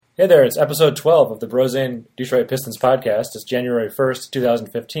Hey there, it's episode 12 of the Brozane Detroit Pistons podcast. It's January 1st,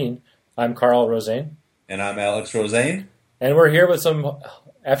 2015. I'm Carl Rosane. And I'm Alex Rosane. And we're here with some,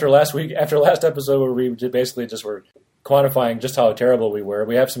 after last episode where we basically just were quantifying just how terrible we were,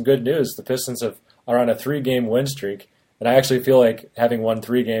 we have some good news. The Pistons are on a 3-game win streak, and I actually feel like having won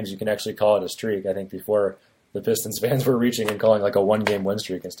 3 games, you can actually call it a streak. I think before the Pistons fans were reaching and calling like a 1-game win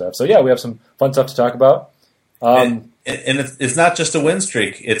streak and stuff. So yeah, we have some fun stuff to talk about. And it's not just a win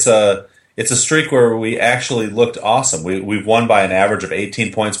streak. It's a streak where we actually looked awesome. We've won by an average of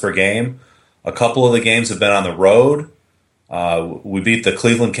 18 points per game. A couple of the games have been on the road. We beat the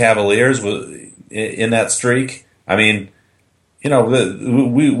Cleveland Cavaliers in that streak. I mean, you know,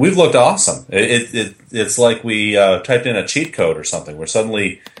 we've looked awesome. It's like we typed in a cheat code or something. We're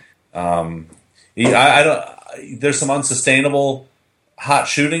suddenly, there's some unsustainable hot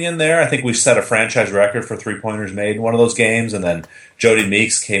shooting in there. I think we set a franchise record for 3-pointers made in one of those games, and then Jody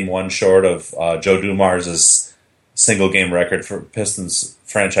Meeks came one short of Joe Dumars' single-game record for Pistons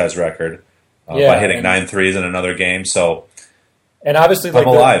franchise record by hitting 9 threes in another game. So, and obviously, I'm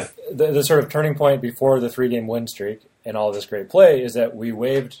alive. The sort of turning point before the 3-game win streak and all this great play is that we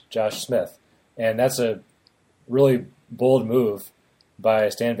waived Josh Smith, and that's a really bold move by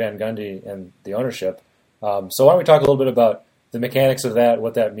Stan Van Gundy and the ownership. So why don't we talk a little bit about the mechanics of that,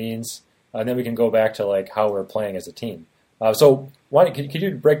 what that means, and then we can go back to like how we're playing as a team. So could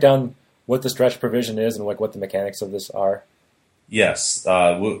you break down what the stretch provision is and like what the mechanics of this are? Yes.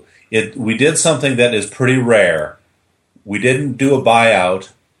 We did something that is pretty rare. We didn't do a buyout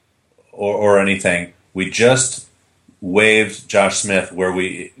or anything. We just waived Josh Smith where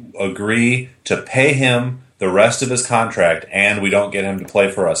we agree to pay him the rest of his contract and we don't get him to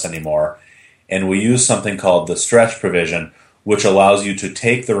play for us anymore. And we use something called the stretch provision, which allows you to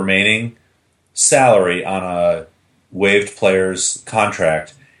take the remaining salary on a waived player's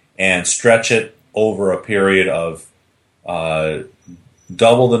contract and stretch it over a period of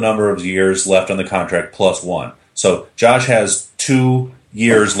double the number of years left on the contract plus 1. So Josh has 2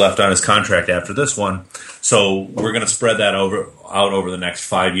 years left on his contract after this one, so we're going to spread that out over the next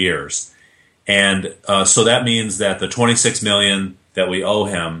 5 years. And so that means that the $26 million that we owe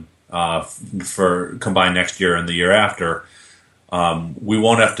him for combined next year and the year after, we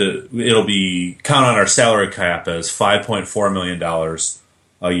won't have to. It'll be count on our salary cap as $5.4 million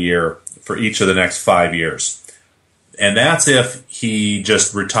a year for each of the next 5 years, and that's if he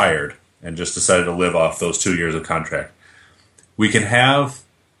just retired and just decided to live off those 2 years of contract. We can have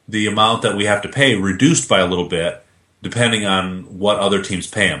the amount that we have to pay reduced by a little bit, depending on what other teams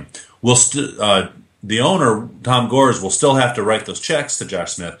pay him. The owner, Tom Gores, will still have to write those checks to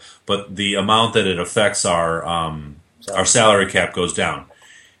Josh Smith, but the amount that it affects our salary cap goes down.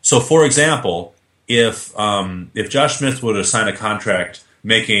 So, for example, if Josh Smith would have signed a contract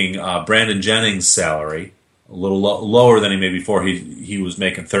making Brandon Jennings' salary a little lower than he made before, he was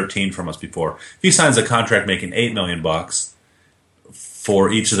making 13 from us before. If he signs a contract making $8 million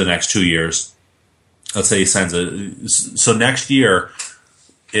for each of the next 2 years, let's say he signs so next year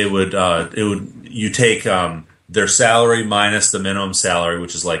you take their salary minus the minimum salary,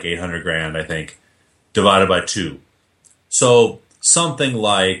 which is like $800,000, I think, divided by 2. So something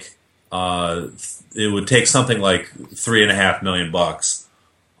like it would take something like $3.5 million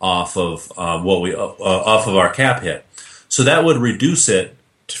off of off of our cap hit. So that would reduce it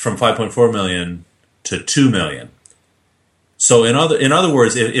from $5.4 million to $2 million. So in other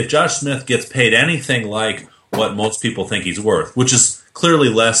words, if Josh Smith gets paid anything like what most people think he's worth, which is clearly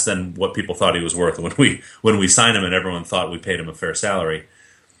less than what people thought he was worth when we signed him and everyone thought we paid him a fair salary.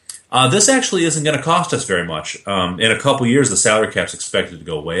 This actually isn't going to cost us very much. In a couple years, the salary cap's expected to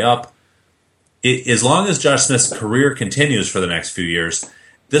go way up. As long as Josh Smith's career continues for the next few years,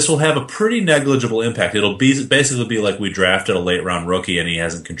 this will have a pretty negligible impact. It'll basically be like we drafted a late-round rookie and he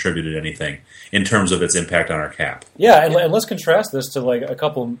hasn't contributed anything in terms of its impact on our cap. Yeah, and let's contrast this to like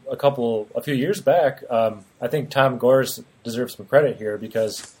a few years back. I think Tom Gores deserves some credit here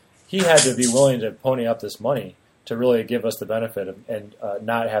because he had to be willing to pony up this money to really give us the benefit and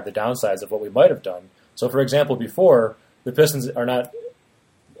not have the downsides of what we might have done. So, for example, before the Pistons are not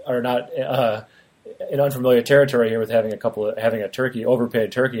in unfamiliar territory here with having a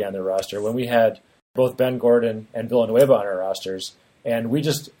overpaid turkey on their roster. When we had both Ben Gordon and Villanueva on our rosters, and we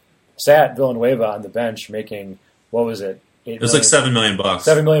just sat Villanueva on the bench making what was it? It was like $7 million.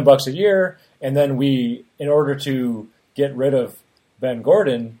 $7 million a year, and then we, in order to get rid of Ben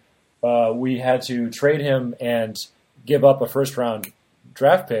Gordon, we had to trade him and give up a first-round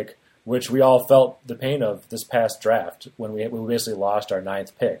draft pick, which we all felt the pain of this past draft when we basically lost our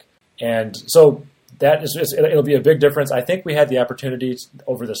 9th pick. And so it'll be a big difference. I think we had the opportunity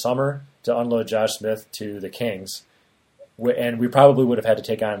over the summer to unload Josh Smith to the Kings, and we probably would have had to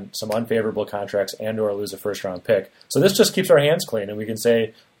take on some unfavorable contracts and/or lose a first-round pick. So this just keeps our hands clean, and we can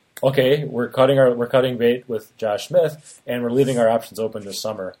say, okay, we're cutting bait with Josh Smith, and we're leaving our options open this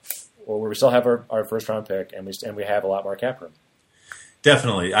summer, where we still have our first-round pick, and we have a lot more cap room.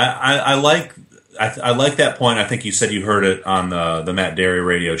 Definitely, I like that point. I think you said you heard it on the Matt Derry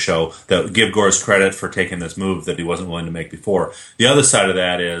radio show, that give Gores credit for taking this move that he wasn't willing to make before. The other side of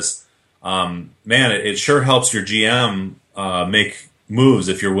that is, it sure helps your GM make moves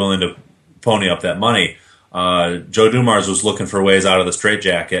if you're willing to pony up that money. Joe Dumars was looking for ways out of the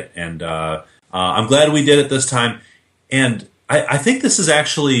straitjacket, and I'm glad we did it this time. And I think this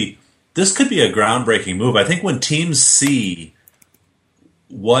could be a groundbreaking move. I think when teams see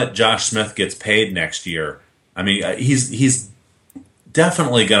what Josh Smith gets paid next year, I mean, he's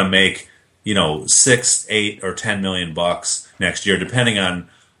definitely going to make, $6, $8, or $10 million next year, depending on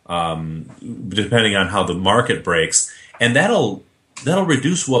how the market breaks, and that'll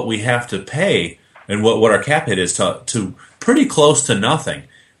reduce what we have to pay and what our cap hit is to pretty close to nothing.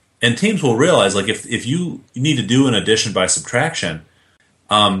 And teams will realize, like, if you need to do an addition by subtraction,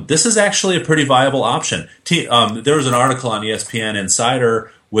 this is actually a pretty viable option. There was an article on ESPN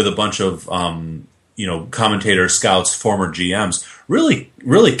Insider with a bunch of commentators, scouts, former GMs, really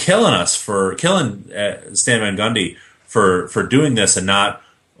killing Stan Van Gundy for doing this, and not.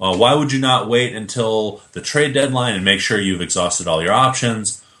 Why would you not wait until the trade deadline and make sure you've exhausted all your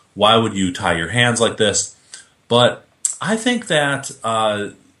options? Why would you tie your hands like this? But I think that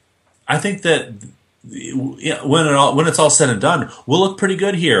when it's all said and done, we'll look pretty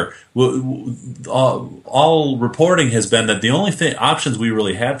good here. All reporting has been that the only options we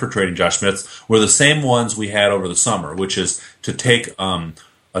really had for trading Josh Smith were the same ones we had over the summer, which is to take a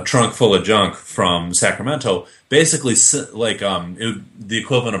trunk full of junk from Sacramento, basically the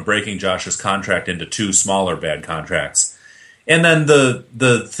equivalent of breaking Josh's contract into two smaller bad contracts. And then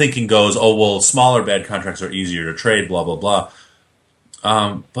the thinking goes, oh, well, smaller bad contracts are easier to trade, blah, blah, blah.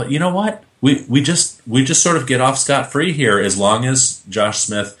 But you know what? We just sort of get off scot-free here as long as Josh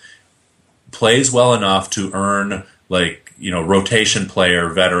Smith plays well enough to earn, rotation player,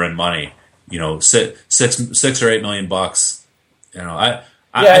 veteran money. $6 or $8 million.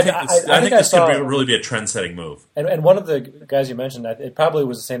 I think this could really be a trend-setting move. And one of the guys you mentioned, it probably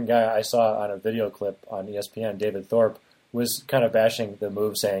was the same guy I saw on a video clip on ESPN, David Thorpe, was kind of bashing the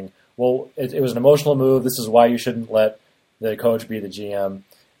move, saying, well, it was an emotional move. This is why you shouldn't let the coach be the GM.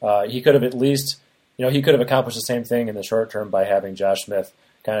 He could have at least, he could have accomplished the same thing in the short term by having Josh Smith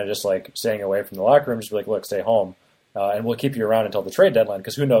kind of just staying away from the locker room, just be like, look, stay home, and we'll keep you around until the trade deadline,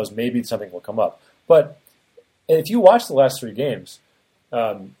 because who knows, maybe something will come up. But if you watch the last three games,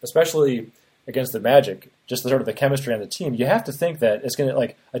 especially against the Magic, just the chemistry on the team, you have to think that it's going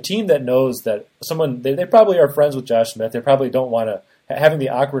to, a team that knows that they probably are friends with Josh Smith, they probably don't want to, having the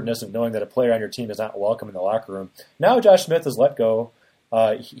awkwardness of knowing that a player on your team is not welcome in the locker room. Now Josh Smith is let go.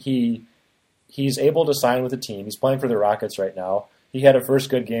 He's able to sign with the team. He's playing for the Rockets right now. He had a first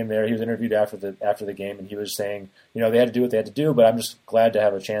good game there. He was interviewed after the game, and he was saying, they had to do what they had to do, but I'm just glad to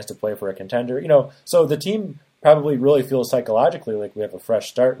have a chance to play for a contender. So the team probably really feels psychologically like we have a fresh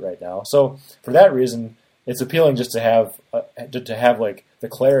start right now. So for that reason, it's appealing just to have the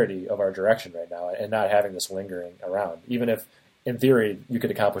clarity of our direction right now, and not having this lingering around. Even if, in theory, you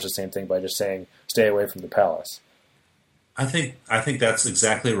could accomplish the same thing by just saying, stay away from the Palace. I think that's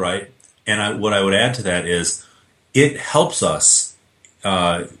exactly right. And what I would add to that is, it helps us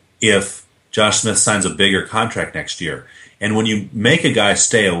if Josh Smith signs a bigger contract next year. And when you make a guy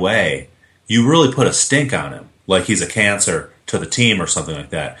stay away, you really put a stink on him, like he's a cancer to the team or something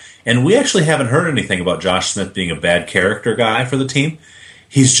like that. And we actually haven't heard anything about Josh Smith being a bad character guy for the team.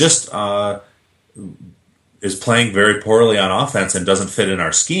 He's just is playing very poorly on offense and doesn't fit in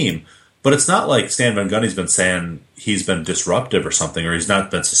our scheme. But it's not like Stan Van Gundy's been saying he's been disruptive or something, or he's not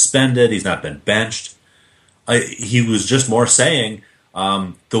been suspended, he's not been benched. He was just more saying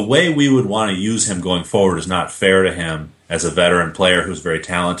the way we would want to use him going forward is not fair to him as a veteran player who's very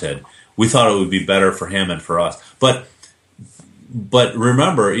talented. We thought it would be better for him and for us. But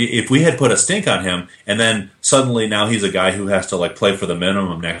remember, if we had put a stink on him, and then suddenly now he's a guy who has to play for the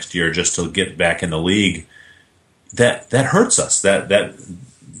minimum next year just to get back in the league, that hurts us.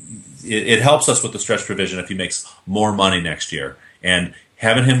 It helps us with the stretch provision if he makes more money next year. And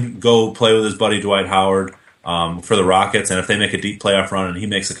having him go play with his buddy Dwight Howard for the Rockets, and if they make a deep playoff run and he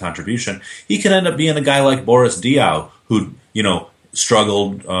makes a contribution, he can end up being a guy like Boris Diaw, who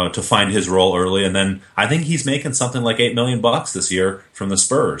struggled to find his role early, and then I think he's making something like $8 million this year from the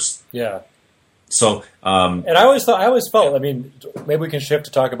Spurs. Yeah, So, and I always felt. I mean, maybe we can shift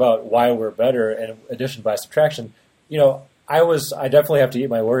to talk about why we're better and addition by subtraction. I definitely have to eat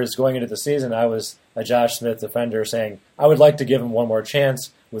my words going into the season. I was a Josh Smith defender saying I would like to give him one more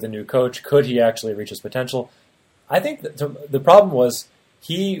chance with a new coach. Could he actually reach his potential? I think that the problem was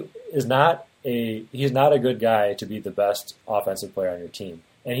he is not he's not a good guy to be the best offensive player on your team.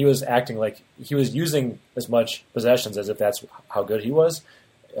 And he was acting like he was using as much possessions as if that's how good he was.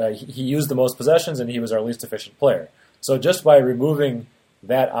 He used the most possessions, and he was our least efficient player. So just by removing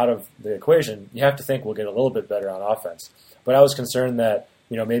that out of the equation, you have to think we'll get a little bit better on offense. But I was concerned that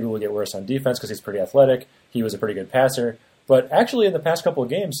maybe we'll get worse on defense because he's pretty athletic. He was a pretty good passer. But actually, in the past couple of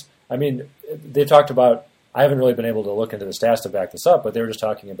games, I mean, they talked about. I haven't really been able to look into the stats to back this up, but they were just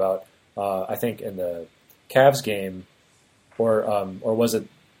talking about. I think in the Cavs game, or was it?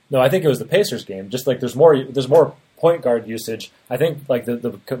 No, I think it was the Pacers game. Just like there's more point guard usage. I think like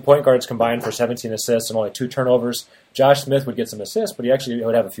the point guards combined for 17 assists and only 2 turnovers. Josh Smith would get some assists, but he actually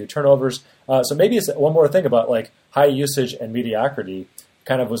would have a few turnovers. So maybe it's one more thing about like high usage and mediocrity.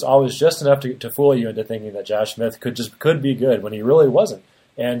 Kind of was always just enough to fool you into thinking that Josh Smith could be good when he really wasn't.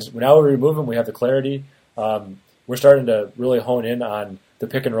 And now we remove him, we have the clarity. We're starting to really hone in on the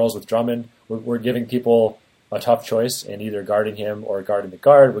pick and rolls with Drummond. We're giving people a tough choice in either guarding him or guarding the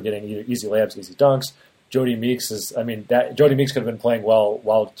guard. We're getting either easy layups, easy dunks. Jody Meeks Jody Meeks could have been playing well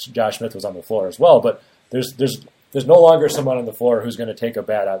while Josh Smith was on the floor as well. But there's no longer someone on the floor who's going to take a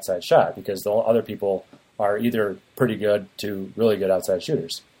bad outside shot because the other people are either pretty good to really good outside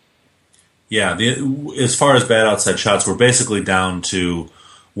shooters. Yeah, as far as bad outside shots, we're basically down to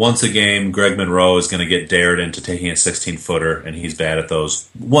once a game, Greg Monroe is going to get dared into taking a 16-footer, and he's bad at those.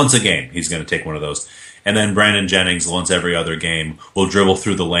 Once a game, he's going to take one of those. And then Brandon Jennings, once every other game, will dribble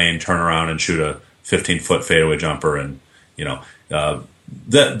through the lane, turn around, and shoot a 15-foot fadeaway jumper. And we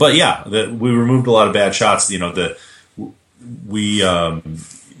removed a lot of bad shots. Josh,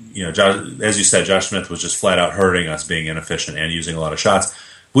 as you said, Josh Smith was just flat out hurting us, being inefficient and using a lot of shots.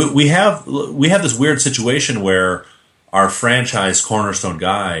 We have this weird situation where our franchise cornerstone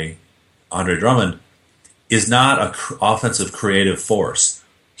guy, Andre Drummond, is not an offensive creative force.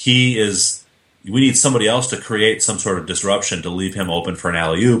 We need somebody else to create some sort of disruption to leave him open for an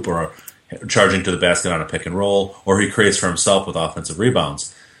alley-oop or charging to the basket on a pick and roll, or he creates for himself with offensive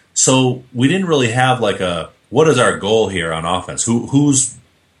rebounds. So we didn't really have what is our goal here on offense? Who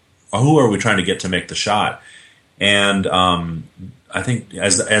are we trying to get to make the shot? And I think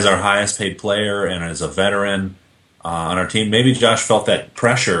as our highest paid player and as a veteran on our team, maybe Josh felt that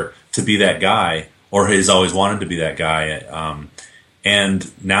pressure to be that guy, or he's always wanted to be that guy.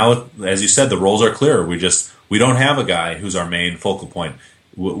 And now, as you said, the roles are clear. We don't have a guy who's our main focal point.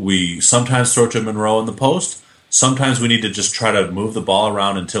 We sometimes throw to Monroe in the post. Sometimes we need to just try to move the ball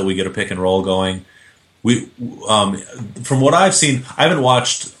around until we get a pick and roll going. From what I've seen, I haven't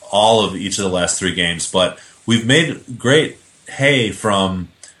watched all of each of the last 3 games, but we've made great hay from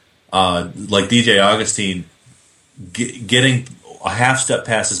like DJ Augustine getting a half step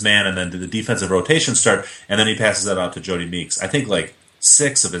past his man, and then the defensive rotation start, and then he passes that out to Jody Meeks. I think like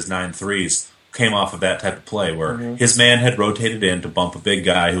 6 of his 9 threes came off of that type of play where his man had rotated in to bump a big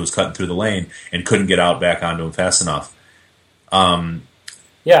guy who was cutting through the lane and couldn't get out back onto him fast enough. I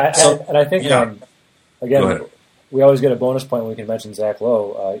think again, we always get a bonus point when we can mention Zach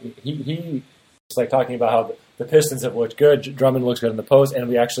Lowe. He's like talking about how the Pistons have looked good, Drummond looks good in the post, and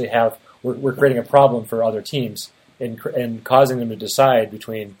we're creating a problem for other teams and causing them to decide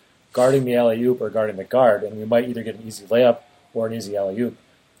between guarding the alley-oop or guarding the guard, and we might either get an easy layup or an easy alley-oop.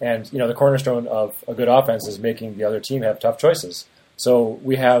 And the cornerstone of a good offense is making the other team have tough choices. So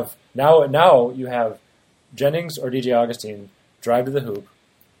we have now you have Jennings or DJ Augustine drive to the hoop.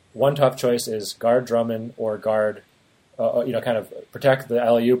 One tough choice is guard Drummond or guard, kind of protect the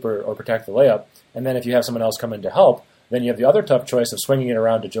alley-oop or protect the layup. And then if you have someone else come in to help, then you have the other tough choice of swinging it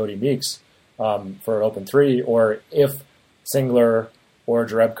around to Jody Meeks for an open 3, or if Singler or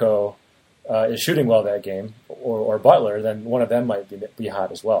Jerebko is shooting well that game, or Butler, then one of them might be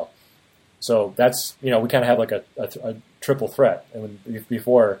hot as well. So that's, we kind of have like a triple threat. And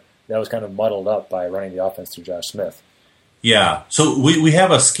before, that was kind of muddled up by running the offense through Josh Smith. Yeah, so we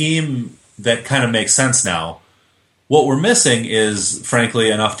have a scheme that kind of makes sense now. What we're missing is, frankly,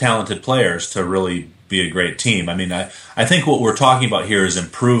 enough talented players to really be a great team. I mean, I think what we're talking about here is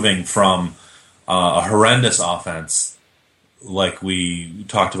improving from a horrendous offense, like we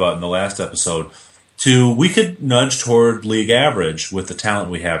talked about in the last episode, to we could nudge toward league average with the talent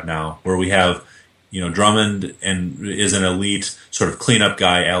we have now, where we have, Drummond and is an elite sort of cleanup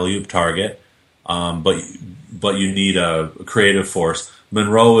guy, alley-oop target, but you need a creative force.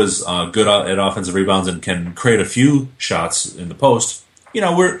 Monroe is good at offensive rebounds and can create a few shots in the post.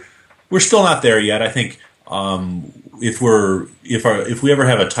 We're still not there yet. I think if we ever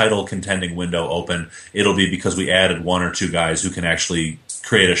have a title contending window open, it'll be because we added one or two guys who can actually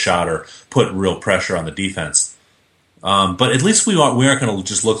create a shot or put real pressure on the defense. But at least we aren't going to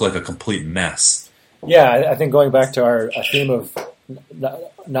just look like a complete mess. Yeah, I think going back to our theme of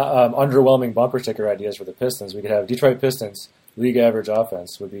underwhelming bumper sticker ideas for the Pistons, we could have Detroit Pistons league average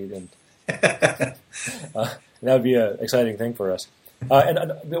offense would be that would be an exciting thing for us.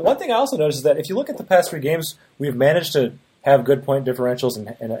 And the one thing I also noticed is that if you look at the past 3 games, we've managed to have good point differentials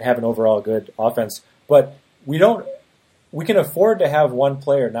and have an overall good offense, but we can afford to have one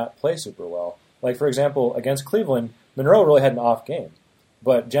player not play super well. Like, for example, against Cleveland, Monroe really had an off game,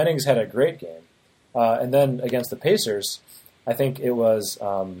 but Jennings had a great game. And then against the Pacers, I think it was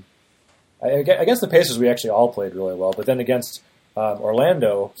against the Pacers we actually all played really well, but then against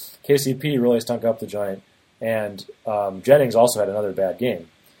Orlando, KCP really stunk up the joint, and Jennings also had another bad game.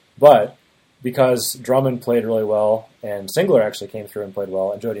 But because Drummond played really well, and Singler actually came through and played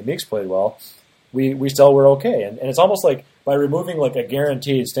well, and Jody Meeks played well, we still were okay. And it's almost like by removing like a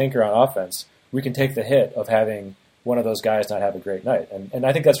guaranteed stinker on offense, we can take the hit of having one of those guys not have a great night. And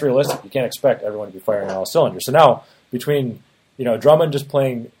I think that's realistic. You can't expect everyone to be firing on all cylinders. So now, between Drummond just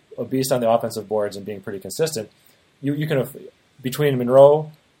playing a beast on the offensive boards and being pretty consistent, you can between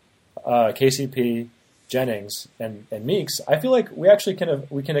Monroe, KCP, Jennings, and Meeks, I feel like we actually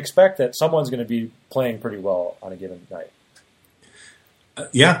can expect that someone's going to be playing pretty well on a given night.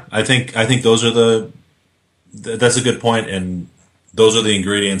 Yeah, I think those are that's a good point, and those are the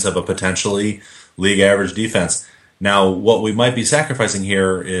ingredients of a potentially league average defense. Now, what we might be sacrificing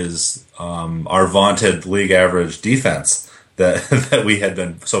here is our vaunted league average defense that we had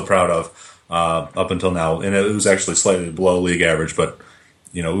been so proud of up until now, and it was actually slightly below league average. But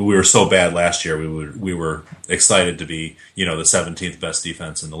we were so bad last year, we were excited to be the 17th best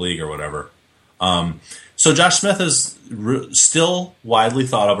defense in the league or whatever. So Josh Smith is still widely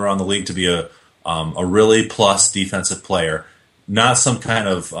thought of around the league to be a really plus defensive player, not some kind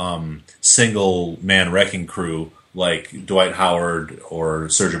of single man wrecking crew like Dwight Howard or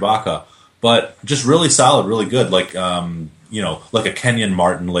Serge Ibaka, but just really solid, really good, like like a Kenyon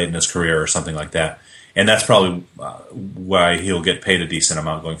Martin late in his career or something like that. And that's probably why he'll get paid a decent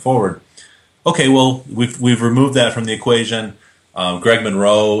amount going forward. Okay, well, we've removed that from the equation. Greg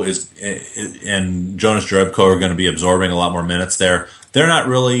Monroe and Jonas Jerebko are going to be absorbing a lot more minutes there. They're not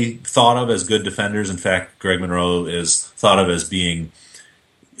really thought of as good defenders. In fact, Greg Monroe is thought of as being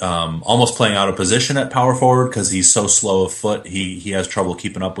almost playing out of position at power forward because he's so slow of foot. He has trouble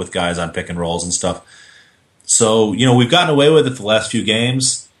keeping up with guys on pick and rolls and stuff. So, we've gotten away with it the last few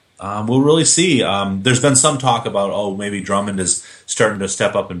games. We'll really see. There's been some talk about, maybe Drummond is starting to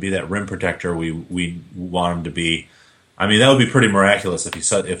step up and be that rim protector we want him to be. I mean, that would be pretty miraculous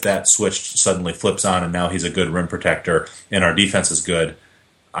if that switch suddenly flips on and now he's a good rim protector and our defense is good.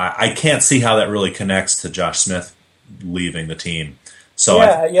 I can't see how that really connects to Josh Smith leaving the team. So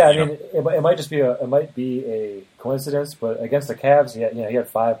I mean, it might just be a coincidence, but against the Cavs, he had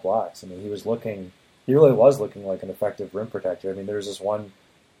 5 blocks. I mean, he really was looking like an effective rim protector. I mean, there was this one,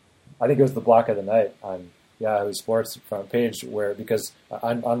 I think it was the block of the night on Yahoo Sports front page because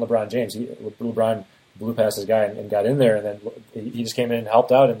on LeBron James, LeBron blew past his guy and got in there, and then he just came in and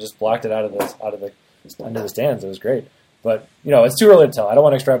helped out and just blocked it under the stands. It was great, but it's too early to tell. I don't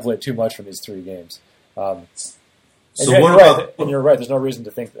want to extrapolate too much from these 3 games. You're right. There's no reason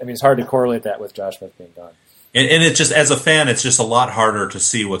to think. I mean, it's hard to correlate that with Josh Smith being gone. And it just, as a fan, it's just a lot harder to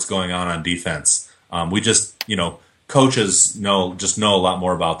see what's going on defense. We just, coaches know a lot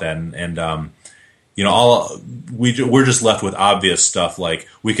more about that, and we're just left with obvious stuff like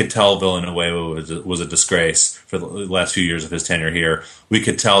we could tell Villanueva was a disgrace for the last few years of his tenure here. We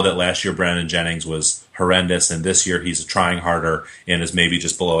could tell that last year Brandon Jennings was horrendous, and this year he's trying harder and is maybe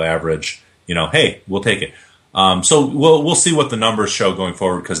just below average. Hey, we'll take it. So we'll see what the numbers show going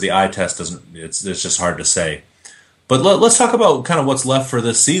forward because the eye test doesn't. It's just hard to say. But let's talk about kind of what's left for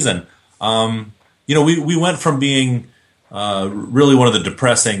this season. We went from being really one of the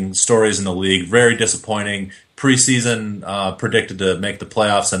depressing stories in the league, very disappointing. Preseason predicted to make the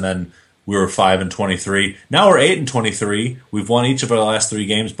playoffs, and then we were 5-23. Now we're 8-23. We've won each of our last 3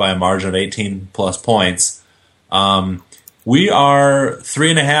 games by a margin of 18 plus points. We are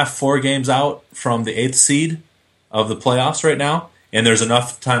 3.5, 4 games out from the 8th seed of the playoffs right now, and there's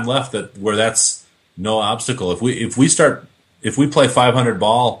enough time left where that's no obstacle. If we play 500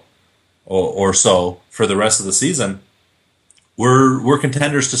 ball or so for the rest of the season, we're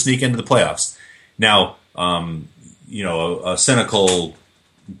contenders to sneak into the playoffs. Now, a cynical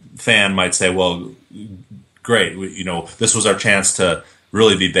fan might say, well, great, this was our chance to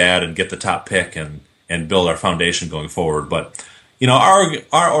really be bad and get the top pick and build our foundation going forward. But,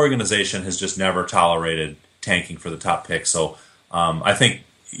 our organization has just never tolerated tanking for the top pick. So I think,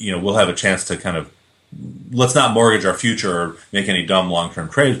 we'll have a chance to kind of, let's not mortgage our future or make any dumb long-term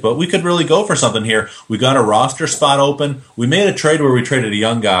trades, but we could really go for something here. We got a roster spot open. We made a trade where we traded a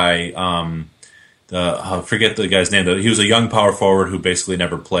young guy, I forget the guy's name. He was a young power forward who basically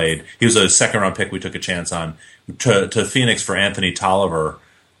never played. He was a second-round pick we took a chance on to Phoenix for Anthony Tolliver,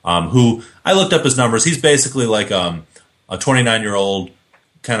 who I looked up his numbers. He's basically like a 29-year-old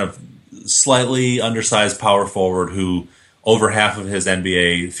kind of slightly undersized power forward who over half of his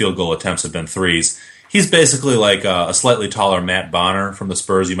NBA field goal attempts have been threes. He's basically like a slightly taller Matt Bonner from the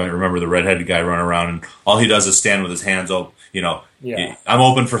Spurs. You might remember the redheaded guy running around, and all he does is stand with his hands up. Yeah. I'm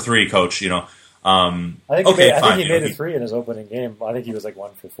open for three, coach. I think he made a three in his opening game. I think he was like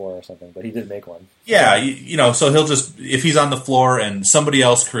 1 for 4 or something, but he did make one. Yeah, so he'll just, if he's on the floor and somebody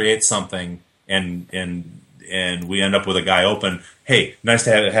else creates something and we end up with a guy open, hey, nice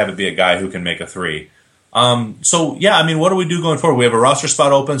to have it be a guy who can make a three. What do we do going forward? We have a roster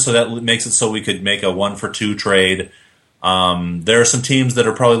spot open, so that makes it so we could make a 1 for 2 trade. There are some teams that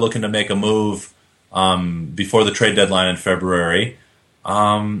are probably looking to make a move before the trade deadline in February.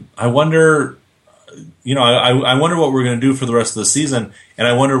 I wonder, I wonder what we're going to do for the rest of the season, and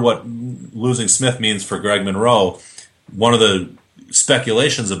I wonder what losing Smith means for Greg Monroe. One of the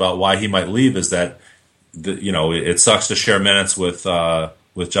speculations about why he might leave is that, it sucks to share minutes with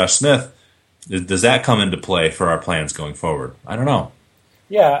Josh Smith. Does that come into play for our plans going forward? I don't know.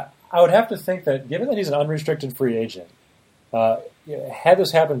 Yeah, I would have to think that, given that he's an unrestricted free agent, had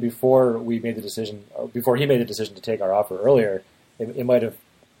this happened before we made the decision, or before he made the decision to take our offer earlier, it might have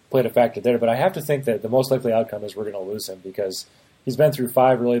played a factor there. But I have to think that the most likely outcome is we're going to lose him because he's been through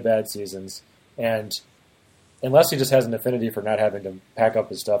 5 really bad seasons, and unless he just has an affinity for not having to pack up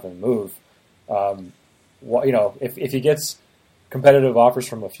his stuff and move, if he gets competitive offers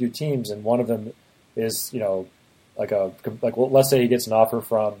from a few teams, and one of them is, let's say he gets an offer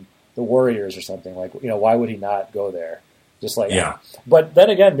from the Warriors or something, why would he not go there? Just like, yeah. But then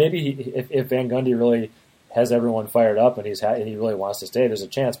again, maybe if Van Gundy really has everyone fired up and he really wants to stay, there's a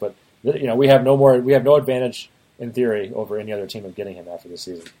chance. But we have no advantage in theory over any other team of getting him after this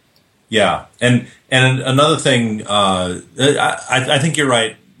season. Yeah, and another thing, I think you're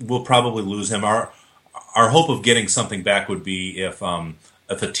right. We'll probably lose him. Our hope of getting something back would be if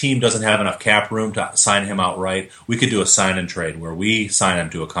a team doesn't have enough cap room to sign him outright, we could do a sign and trade where we sign him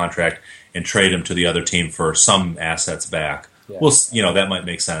to a contract and trade him to the other team for some assets back. Yeah. That might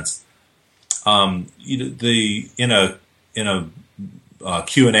make sense. In a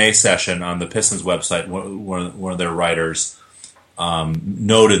Q&A session on the Pistons website, one of their writers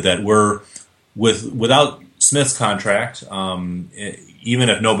noted that we're without Smith's contract, even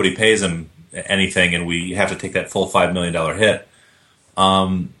if nobody pays him anything and we have to take that full $5 million hit,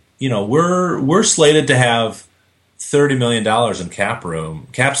 we're slated to have $30 million in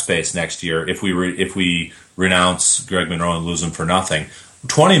cap space next year if we renounce Greg Monroe and lose him for nothing.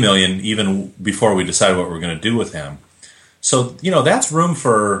 $20 million even before we decide what we're going to do with him. So that's room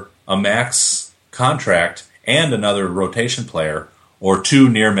for a max contract and another rotation player or 2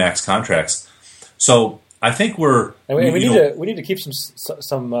 near max contracts. So I think we need to keep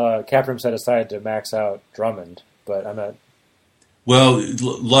some cap room set aside to max out Drummond, but I'm not. Well,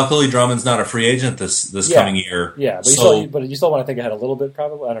 luckily Drummond's not a free agent this coming year. Yeah, but you still want to think ahead a little bit.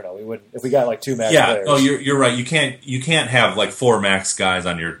 Probably, I don't know. We would if we got like 2 max. Yeah, players. no, you're right. You can't have like 4 max guys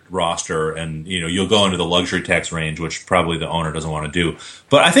on your roster, and you'll go into the luxury tax range, which probably the owner doesn't want to do.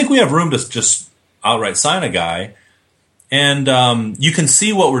 But I think we have room to just outright sign a guy, and you can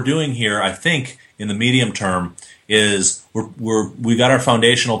see what we're doing here. I think in the medium term is we got our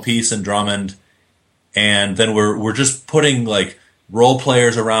foundational piece in Drummond, and then we're just putting like role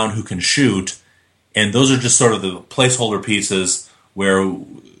players around who can shoot, and those are just sort of the placeholder pieces where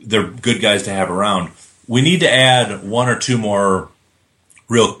they're good guys to have around. We need to add 1 or 2 more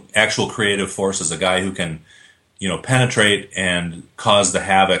real actual creative forces, a guy who can penetrate and cause the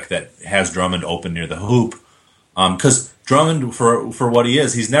havoc that has Drummond open near the hoop. Because Drummond, for what he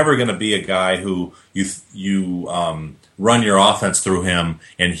is, he's never going to be a guy who you run your offense through him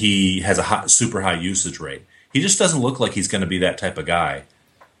and he has a super high usage rate. He just doesn't look like he's going to be that type of guy.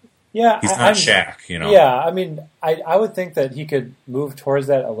 Yeah, he's not Shaq, Yeah, I mean, I would think that he could move towards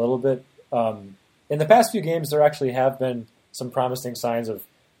that a little bit. In the past few games, there actually have been some promising signs of.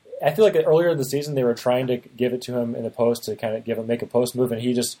 I feel like earlier in the season they were trying to give it to him in the post to kind of make a post move, and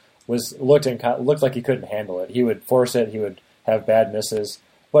he just looked like he couldn't handle it. He would force it. He would have bad misses.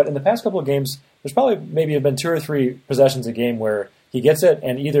 But in the past couple of games, there's probably maybe been 2 or 3 possessions a game where he gets it,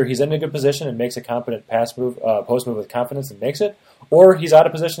 and either he's in a good position and makes a competent post move with confidence and makes it, or he's out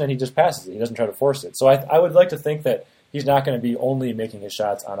of position and he just passes it. He doesn't try to force it. So I would like to think that he's not going to be only making his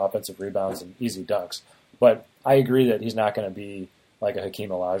shots on offensive rebounds and easy dunks. But I agree that he's not going to be like a Hakeem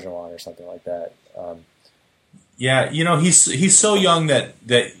Olajuwon or something like that. Yeah, he's so young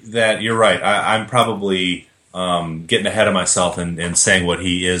that you're right. I'm probably getting ahead of myself and saying what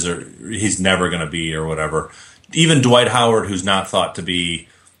he is or he's never going to be or whatever. Even Dwight Howard, who's not thought to be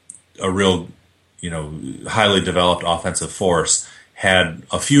a real, highly developed offensive force, had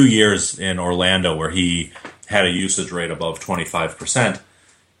a few years in Orlando where he had a usage rate above 25%.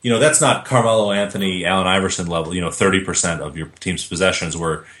 That's not Carmelo Anthony, Allen Iverson level, 30% of your team's possessions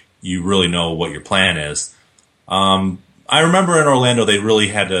where you really know what your plan is. I remember in Orlando they really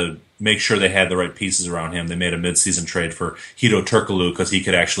had to make sure they had the right pieces around him. They made a midseason trade for Hedo Turkoglu because he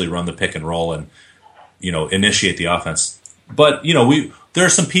could actually run the pick and roll and initiate the offense. But there are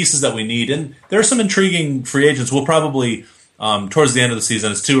some pieces that we need, and there are some intriguing free agents. We'll probably towards the end of the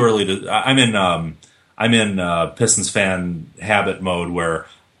season. It's too early to. I'm in Pistons fan habit mode where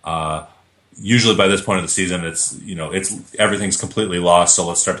usually by this point of the season it's everything's completely lost. So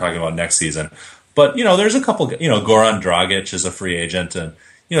let's start talking about next season. But there's a couple. Goran Dragic is a free agent, and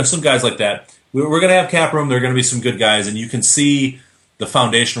some guys like that. We're going to have cap room. There are going to be some good guys, and you can see the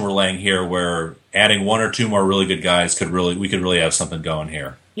foundation we're laying here, where adding 1 or 2 more really good guys we could really have something going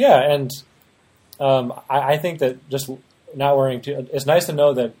here. Yeah, and I think that just not worrying too. It's nice to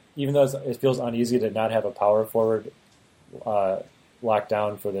know that even though it feels uneasy to not have a power forward locked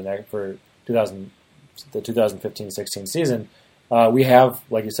down for the 2015-16 season, we have,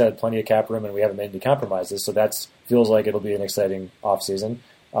 like you said, plenty of cap room, and we haven't made any compromises. So that feels like it'll be an exciting off season.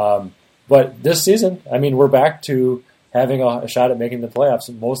 But this season, we're back to having a shot at making the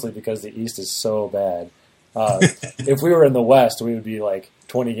playoffs, mostly because the East is so bad. If we were in the West, we would be like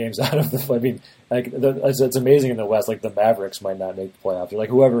 20 games out of the. It's amazing in the West. Like the Mavericks might not make the playoffs. Or like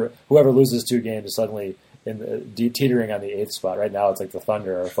whoever loses 2 games is suddenly teetering on the 8th spot. Right now, it's like the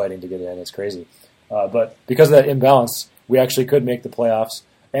Thunder are fighting to get in. It's crazy. But because of that imbalance, we actually could make the playoffs.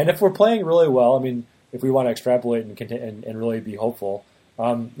 And if we're playing really well, if we want to extrapolate and really be hopeful,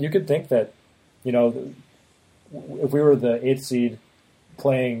 you could think that, if we were the 8th seed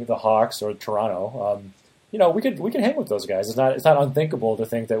playing the Hawks or Toronto, we could hang with those guys. It's not unthinkable to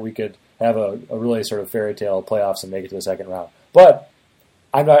think that we could have a really sort of fairy tale playoffs and make it to the second round. But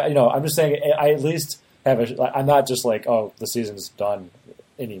I'm not, I'm just saying I at least I'm not just like, oh, the season's done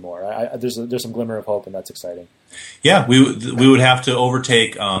anymore. There's some glimmer of hope, and that's exciting. Yeah, we would have to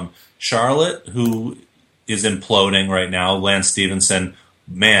overtake Charlotte, who is imploding right now. Lance Stevenson.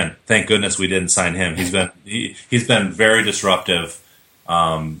 Man, thank goodness we didn't sign him. He's been very disruptive.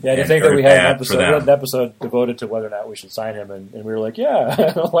 To think that we had an episode devoted to whether or not we should sign him, and we were like,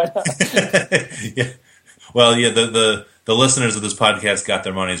 yeah, why not? Yeah. Well, yeah, the listeners of this podcast got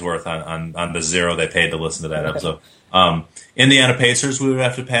their money's worth on the $0 they paid to listen to that episode. Indiana Pacers, we would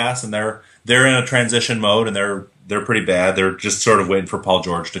have to pass, and they're in a transition mode, and they're pretty bad. They're just sort of waiting for Paul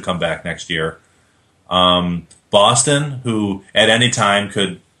George to come back next year. Boston, who at any time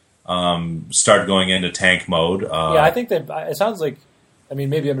could start going into tank mode. I think that it sounds like.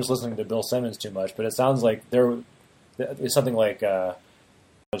 Maybe I'm just listening to Bill Simmons too much, but it sounds like it's something like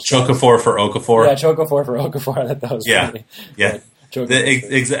Chokafor for Okafor. Yeah, Chokafor for Okafor. I thought that was funny. Yeah.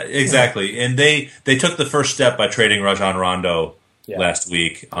 Exactly. And they took the first step by trading Rajon Rondo last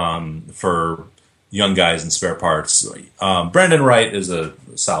week for young guys and spare parts. Brandon Wright is a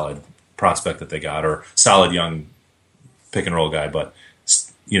solid prospect that they got, or solid young pick and roll guy, but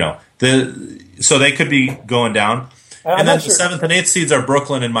so they could be going down. And then the 7th and 8th seeds are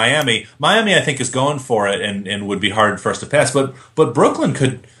Brooklyn and Miami. Miami, I think, is going for it and would be hard for us to pass. But Brooklyn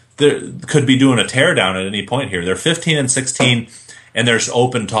could be doing a teardown at any point here. They're 15 and 16, and there's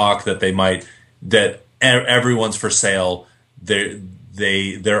open talk that that everyone's for sale.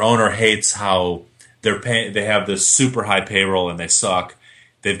 Their owner hates how they have this super high payroll and they suck.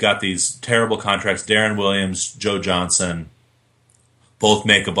 They've got these terrible contracts. Darren Williams, Joe Johnson, both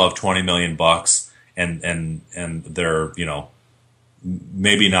make above $20 million. And they're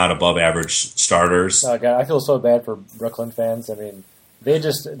maybe not above average starters. Oh God, I feel so bad for Brooklyn fans.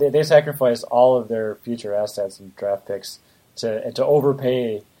 They sacrificed all of their future assets and draft picks to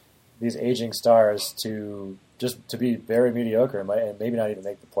overpay these aging stars to be very mediocre and maybe not even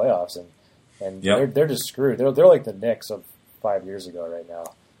make the playoffs. And they're just screwed. They're like the Knicks of 5 years ago right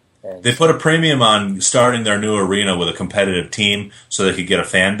now. And they put a premium on starting their new arena with a competitive team so they could get a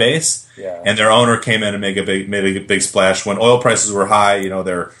fan base. Yeah. And their owner came in and made a big splash when oil prices were high.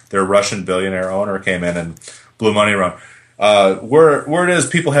 Their Russian billionaire owner came in and blew money around. Word is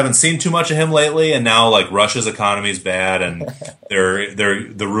people haven't seen too much of him lately, and now like Russia's economy is bad, and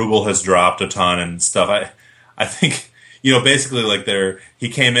the ruble has dropped a ton and stuff. I think basically like he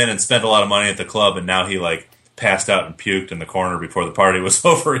came in and spent a lot of money at the club, and now he like passed out and puked in the corner before the party was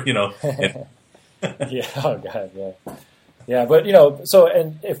over. Yeah. Oh God. Yeah. Yeah. But so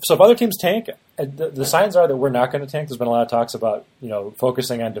if other teams tank, the signs are that we're not going to tank. There's been a lot of talks about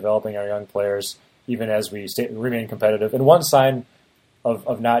focusing on developing our young players, even as we remain competitive. And one sign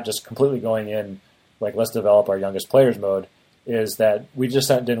of not just completely going in, like, let's develop our youngest players mode, is that we just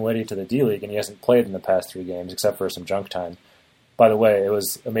sent Dinwiddie to the D-League, and he hasn't played in the past 3 games except for some junk time. By the way, it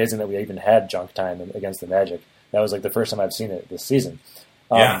was amazing that we even had junk time against the Magic. That was like the first time I've seen it this season.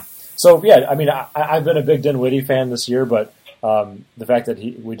 Yeah. So, yeah, I mean, I've been a big Dinwiddie fan this year, but the fact that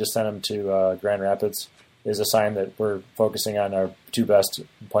we just sent him to Grand Rapids is a sign that we're focusing on our 2 best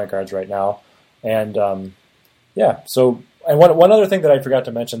point guards right now. And so one other thing that I forgot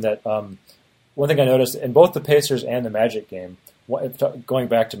to mention, that one thing I noticed in both the Pacers and the Magic game, going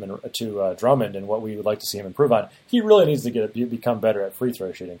back to Drummond and what we would like to see him improve on, he really needs to become better at free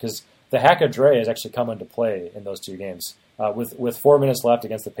throw shooting, because the hack of Dre has actually come into play in those 2 games. With 4 minutes left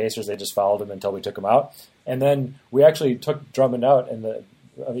against the Pacers, they just fouled him until we took him out, and then we actually took Drummond out, and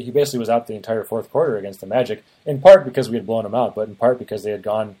he basically was out the entire fourth quarter against the Magic, in part because we had blown him out, but in part because they had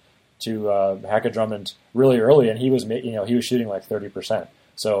gone to Hackett Drummond really early, and he was shooting like 30%.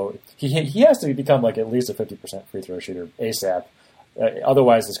 So he has to become like at least a 50% free throw shooter ASAP.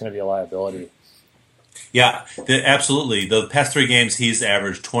 Otherwise, it's going to be a liability. Yeah, absolutely. The past 3 games, he's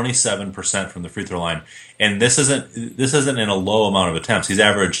averaged 27% from the free throw line, and this isn't in a low amount of attempts. He's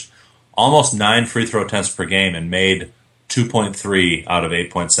averaged almost 9 free throw attempts per game and made 2.3 out of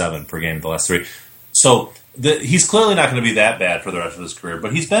 8.7 per game the last 3. So he's clearly not going to be that bad for the rest of his career,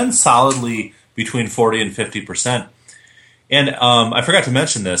 but he's been solidly between 40 and 50%. And I forgot to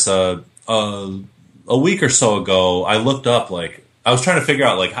mention this. A week or so ago, I looked up, like, I was trying to figure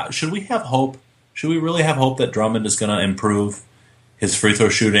out, like, should we have hope? Should we really have hope that Drummond is going to improve his free throw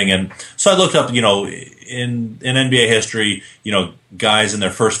shooting? And so I looked up, in NBA history, guys in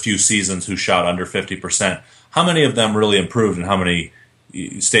their first few seasons who shot under 50%, how many of them really improved and how many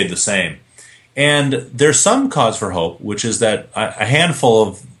stayed the same? And there's some cause for hope, which is that a handful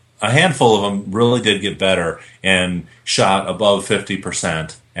of them really did get better and shot above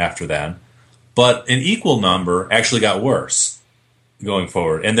 50% after then. But an equal number actually got worse going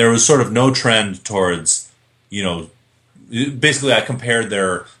forward. And there was sort of no trend towards, basically I compared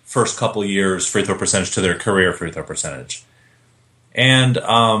their first couple years free throw percentage to their career free throw percentage. And,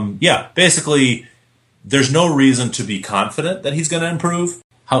 basically there's no reason to be confident that he's going to improve.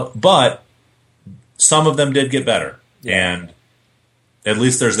 But some of them did get better. Yeah. And at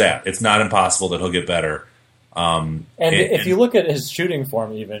least there's that. It's not impossible that he'll get better. If you look at his shooting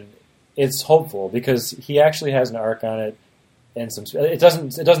form even, it's hopeful because he actually has an arc on it. And it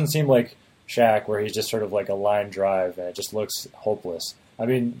doesn't seem like Shaq where he's just sort of like a line drive and it just looks hopeless. I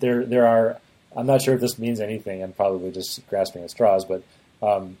mean, there are. I'm not sure if this means anything. I'm probably just grasping at straws, but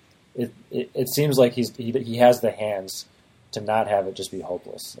it seems like he has the hands to not have it just be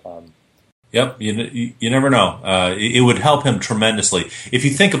hopeless. Yep, you never know. It would help him tremendously if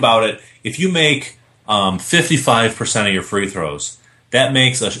you think about it. If you make 55% of your free throws, that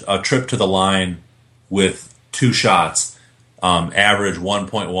makes a trip to the line with 2 shots. Average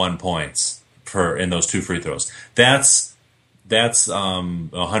 1.1 points in those 2 free throws. That's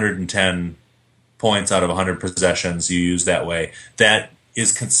 110 points out of 100 possessions you use that way. That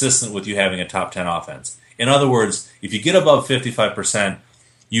is consistent with you having a top 10 offense. In other words, if you get above 55%,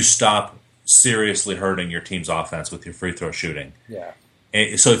 you stop seriously hurting your team's offense with your free throw shooting. Yeah.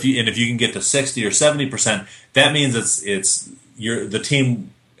 So if you can get to 60 or 70%, that means the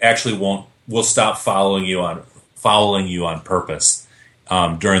team actually will stop fouling you on purpose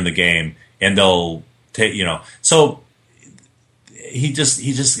during the game, and they'll take So he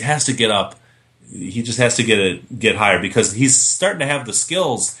just has to get up. He just has to get higher because he's starting to have the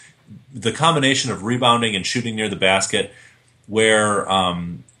skills, the combination of rebounding and shooting near the basket. Where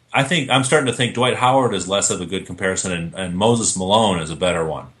I think I'm starting to think Dwight Howard is less of a good comparison, and Moses Malone is a better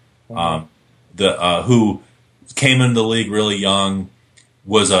one. Mm-hmm. Who came into the league really young,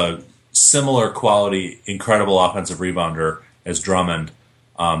 was a similar quality, incredible offensive rebounder as Drummond.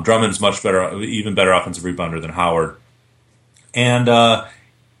 Drummond's much better, even better offensive rebounder than Howard. And,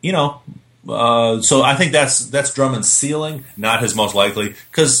 So I think that's Drummond's ceiling, not his most likely,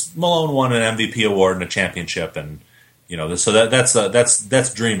 because Malone won an MVP award and a championship, and so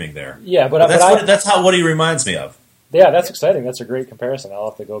that's dreaming there. Yeah, but that's what he reminds me of. Yeah, that's exciting. That's a great comparison.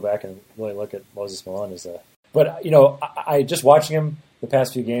 I'll have to go back and really look at Moses Malone as a. But I just watching him the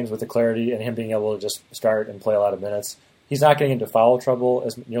past few games with the clarity and him being able to just start and play a lot of minutes. He's not getting into foul trouble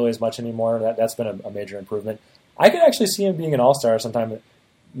nearly as much anymore. That's been a major improvement. I could actually see him being an all-star sometime,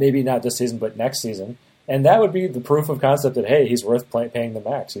 maybe not this season, but next season. And that would be the proof of concept that, hey, he's worth paying the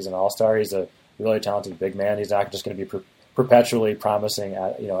max. He's an all-star. He's a really talented big man. He's not just going to be perpetually promising,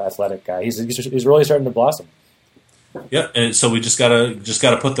 athletic guy. He's really starting to blossom. Yeah, and so we just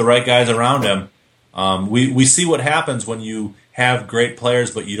gotta put the right guys around him. We see what happens when you have great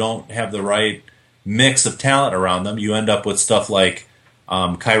players, but you don't have the right mix of talent around them. You end up with stuff like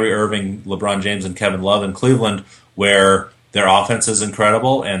Kyrie Irving, LeBron James, and Kevin Love in Cleveland, where their offense is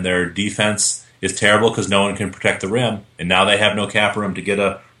incredible and their defense is terrible because no one can protect the rim. And now they have no cap room to get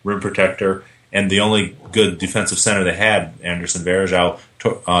a rim protector. And the only good defensive center they had, Anderson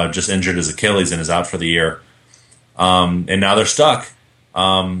Varejao, just injured his Achilles and is out for the year. And now they're stuck.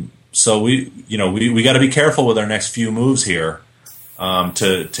 So we got to be careful with our next few moves here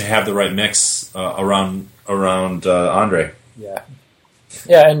to have the right mix around Andre.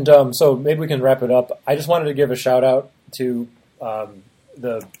 Yeah, and so maybe we can wrap it up. I just wanted to give a shout out to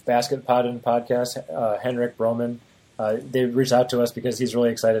the Basket Podden podcast, Henrik Broman. They reached out to us because he's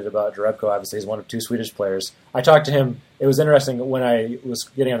really excited about Jerebko. Obviously, he's one of 2 Swedish players. I talked to him. It was interesting when I was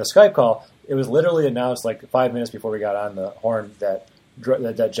getting on the Skype call. It was literally announced like 5 minutes before we got on the horn that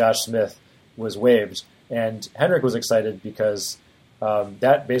Josh Smith was waived, and Henrik was excited because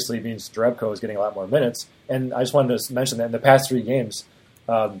that basically means Jerebko is getting a lot more minutes. And I just wanted to mention that in the past 3 games,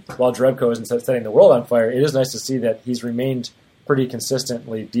 while Jerebko isn't setting the world on fire, it is nice to see that he's remained pretty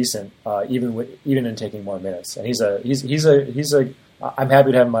consistently decent, even in taking more minutes. And he's a. I'm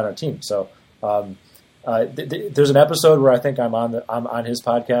happy to have him on our team. So. There's an episode where I think I'm on his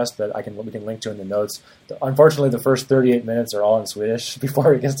podcast that we can link to in the notes. Unfortunately, the first 38 minutes are all in Swedish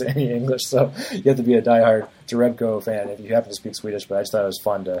before it gets to any English, so you have to be a diehard Jerebko fan if you happen to speak Swedish. But I just thought it was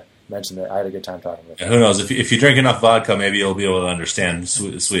fun to mention that I had a good time talking with him. Who knows? If you drink enough vodka, maybe you'll be able to understand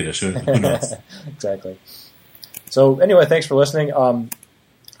Swedish. Who knows? Exactly. So anyway, thanks for listening. I'm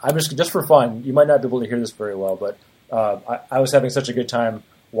just for fun. You might not be able to hear this very well, but I was having such a good time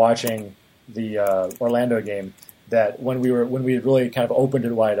watching the Orlando game that when we really kind of opened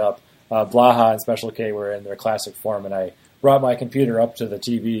it wide up, Blaha and Special K were in their classic form, and I brought my computer up to the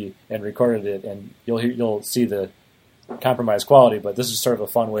TV and recorded it, and you'll see the compromised quality, but this is sort of a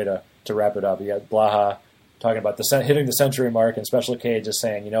fun way to wrap it up. You got Blaha talking about hitting the century mark, and Special K just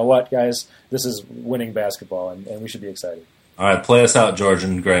saying, you know what, guys, this is winning basketball, and we should be excited. All right, play us out, George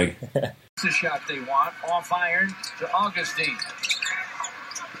and Greg. It's a shot they want, off iron to Augustine.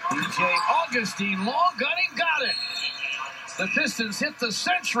 DJ Augustine, long gunning, got it. The Pistons hit the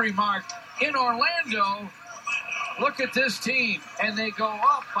century mark in Orlando. Look at this team, and they go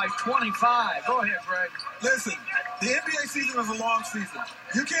up by 25. Go ahead, Greg. Listen, the NBA season is a long season.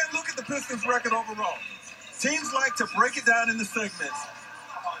 You can't look at the Pistons' record overall. Teams like to break it down into segments.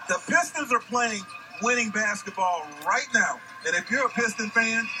 The Pistons are playing winning basketball right now. And if you're a Piston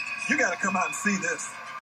fan, you got to come out and see this.